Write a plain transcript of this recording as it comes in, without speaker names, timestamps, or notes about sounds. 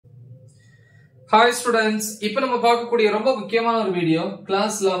Hi students, இப்போ நம்ம பார்க்கக்கூடிய ரொம்ப முக்கியமான ஒரு video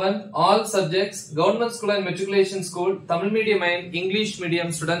class 11 all subjects government school and matriculation school Tamil medium and English medium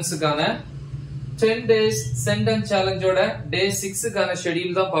ஸ்டூடண்ட்ஸ்க்கான 10 days Centum challenge ஓட day 6 கான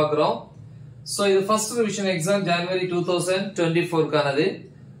ஷெட்யூல் தான் பார்க்கறோம். சோ இது ஃபர்ஸ்ட் ரிவிஷன் எக்ஸாம் January 2024 கானது.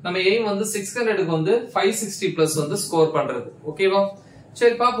 நம்ம எய்ம் வந்து 600 க்கு வந்து 560 பிளஸ் வந்து ஸ்கோர் பண்றது. ஓகேவா?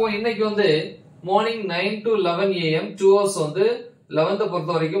 சரி பாப்போம். இன்னைக்கு வந்து மார்னிங் 9 to 11 am 2 hours வந்து 11th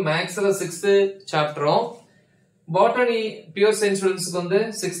பொறுத்த வரைக்கும் மேக்ஸ்ல 6th சாப்டரும் பாட்டனி பியூர் சயின்ஸ் ஸ்டூடண்ட்ஸ்க்கு வந்து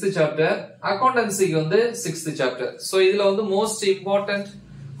 6th சாப்டர் அக்கவுண்டன்சிக்கு வந்து 6th சாப்டர். சோ இதுல வந்து மோஸ்ட் இம்பார்ட்டன்ட்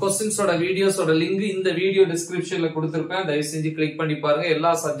क्वेश्चंसோட வீடியோஸோட லிங்க் இந்த வீடியோ டிஸ்கிரிப்ஷன்ல கொடுத்திருப்பேன். தயவு செஞ்சு கிளிக் பண்ணி பாருங்க.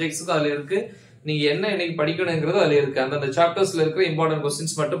 எல்லா சப்ஜெக்ட்ஸ்க்கும் அதுல இருக்கு. நீங்க என்ன இன்னைக்கு படிக்கணும்ங்கிறது அதுல இருக்கு. அந்த சாப்டர்ஸ்ல இருக்கிற இம்பார்ட்டன்ட்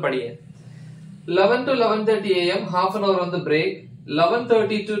क्वेश्चंस மட்டும் படிங்க. 11 to 11:30 am half an hour வந்து பிரேக்.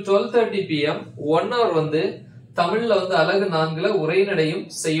 11:30 to 12:30 pm 1 hour வந்து தமிழ்ல வந்து அலகு 4ல உரைநடையும்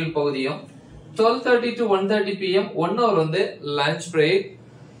செய்யுள் பகுதியும். 12:30 to 1:30 pm 1 hour வந்து lunch break.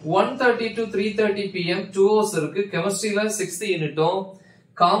 1:30 to 3:30 pm 2 hours இருக்கு. கெமிஸ்ட்ரியில 6th யூனிட்டும்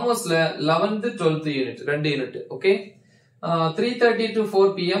காமர்ஸ்ல 11th 12th unit 2 unit. Okay. 3:30 to 4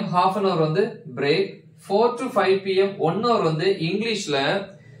 pm half an hour வந்து பிரேக். 4 to 5 pm 1 hour வந்து இங்கிலீஷ்ல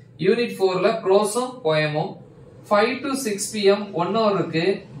யூனிட் 4ல ப்ரோஸும் போயமும். 5 to 6 pm 1 hour இருக்கு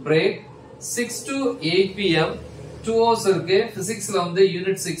பிரேக். 6 to 8 pm 2 hours இருக்கு. பிசிக்ஸ்ல வந்து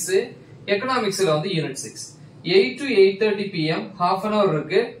unit 6, எகனாமிக்ஸ்ல வந்து unit 6. 8 to 8:30 pm half an hour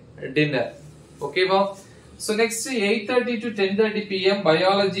இருக்கு dinner. ஓகேவா? So next 8:30 to 10:30 pm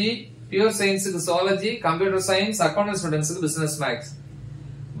biology, pure சயின்ஸ்க்கு zoology, computer science, accountants ஸ்டூடண்ட்ஸ்க்கு business maths.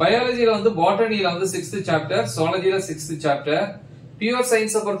 பயாலஜில வந்து பாட்டனில வந்து 6th chapter, ஜூவாலஜில 6th chapter, pure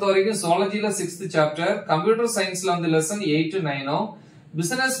science பொறுத்த வரைக்கும் ஜூவாலஜில 6th சாப்டர், கம்ப்யூட்டர் சயின்ஸ்ல வந்து லெசன் 8 to 9,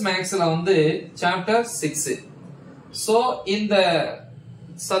 பிசினஸ் மேத்ஸ்ல வந்து chapter 6. So இந்த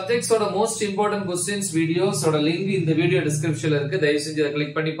சப்ஜெக்ட்ஸோட மோஸ்ட் இம்பார்ட்டன்ட் क्वेश्चंस வீடியோஸோட லிங்க் இந்த வீடியோ டிஸ்கிரிப்ஷன்ல இருக்கு. தயவு செஞ்சு அதை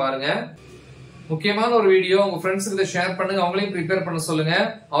கிளிக் பண்ணி பாருங்க. முக்கியமான ஒரு வீடியோ உங்க ஃப்ரெண்ட்ஸ்க்கு இதை ஷேர் பண்ணுங்க. அவங்களையும் ப்ரிப்பேர் பண்ண சொல்லுங்க.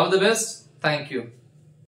 All the best. Thank you.